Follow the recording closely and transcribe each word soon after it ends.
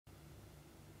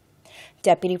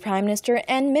Deputy Prime Minister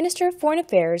and Minister of Foreign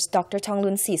Affairs Dr.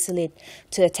 Thongloun Sisoulith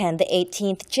to attend the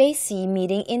 18th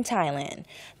meeting in Thailand.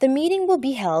 The meeting will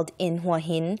be held in Hua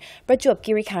Hin,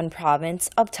 Prachuap province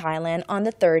of Thailand on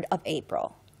the 3rd of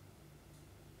April.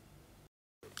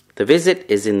 The visit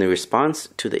is in response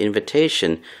to the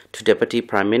invitation to Deputy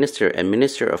Prime Minister and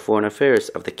Minister of Foreign Affairs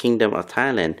of the Kingdom of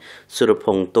Thailand,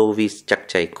 Surapong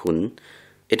Tovichakchaikul.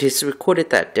 It is recorded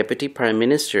that Deputy Prime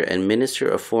Minister and Minister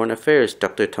of Foreign Affairs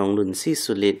Dr. Thongloun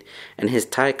Sisoulith and his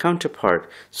Thai counterpart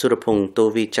Surapong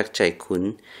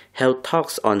Tovichakchaikul held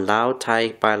talks on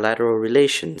Lao-Thai bilateral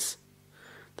relations.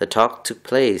 The talk took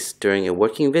place during a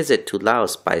working visit to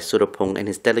Laos by Surapong and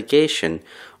his delegation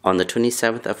on the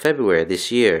 27th of February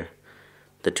this year.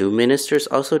 The two ministers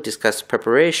also discussed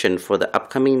preparation for the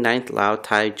upcoming 9th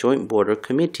Lao-Thai Joint Border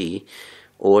Committee,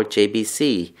 or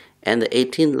JBC, and the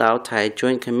 18th Lao-Thai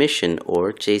Joint Commission,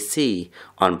 or JC,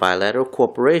 on bilateral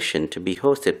cooperation to be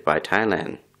hosted by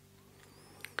Thailand.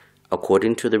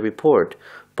 According to the report,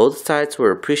 both sides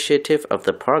were appreciative of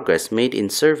the progress made in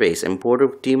surveys and border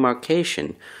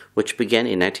demarcation, which began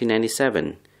in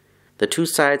 1997. The two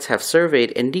sides have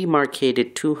surveyed and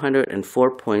demarcated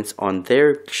 204 points on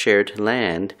their shared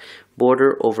land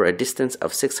border over a distance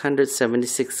of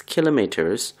 676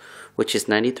 kilometers, which is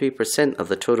 93% of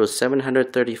the total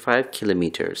 735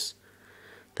 kilometers.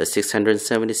 The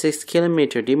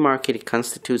 676-kilometer demarcated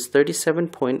constitutes 37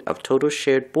 points of total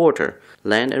shared border,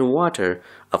 land and water,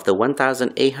 of the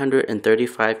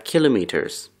 1,835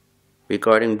 kilometers.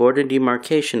 Regarding border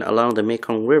demarcation along the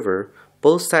Mekong River,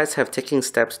 both sides have taken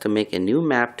steps to make a new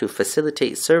map to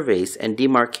facilitate surveys and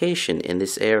demarcation in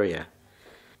this area.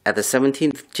 At the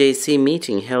 17th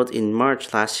meeting held in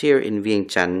March last year in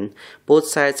Vientiane, both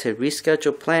sides had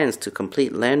rescheduled plans to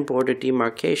complete land border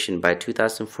demarcation by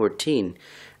 2014,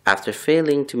 after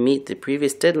failing to meet the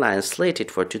previous deadline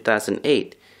slated for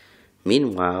 2008.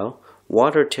 Meanwhile,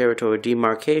 water territory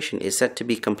demarcation is set to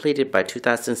be completed by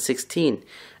 2016,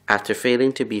 after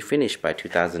failing to be finished by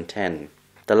 2010.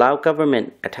 The Lao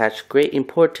government attached great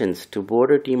importance to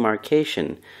border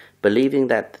demarcation, believing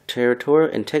that the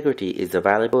territorial integrity is a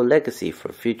valuable legacy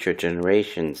for future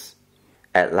generations.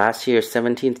 At last year's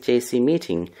 17th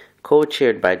meeting,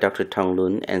 co-chaired by Dr.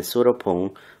 Thongloun and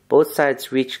Surapong, both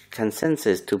sides reached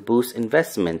consensus to boost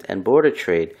investment and border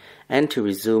trade and to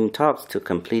resume talks to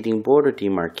completing border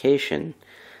demarcation.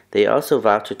 They also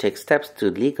vowed to take steps to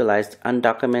legalize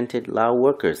undocumented Lao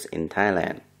workers in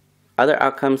Thailand. Other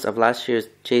outcomes of last year's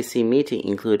JC meeting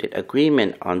included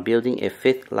agreement on building a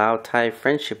 5th Lao-Thai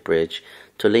friendship bridge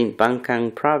to link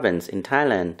Bangkok province in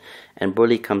Thailand and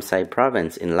Boli Kamsai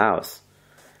province in Laos.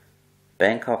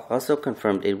 Bangkok also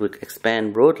confirmed it would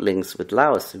expand road links with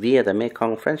Laos via the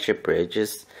Mekong friendship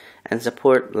bridges and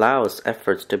support Laos'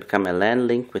 efforts to become a land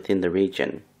link within the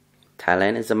region.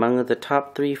 Thailand is among the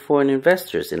top 3 foreign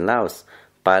investors in Laos.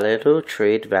 Bilateral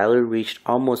trade value reached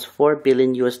almost $4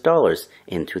 billion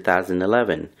in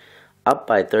 2011, up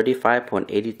by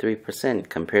 35.83%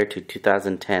 compared to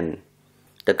 2010.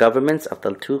 The governments of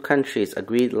the two countries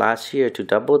agreed last year to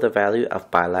double the value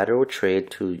of bilateral trade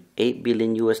to $8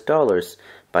 billion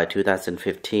by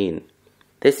 2015.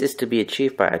 This is to be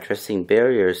achieved by addressing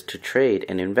barriers to trade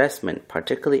and investment,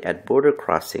 particularly at border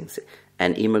crossings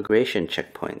and immigration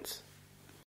checkpoints.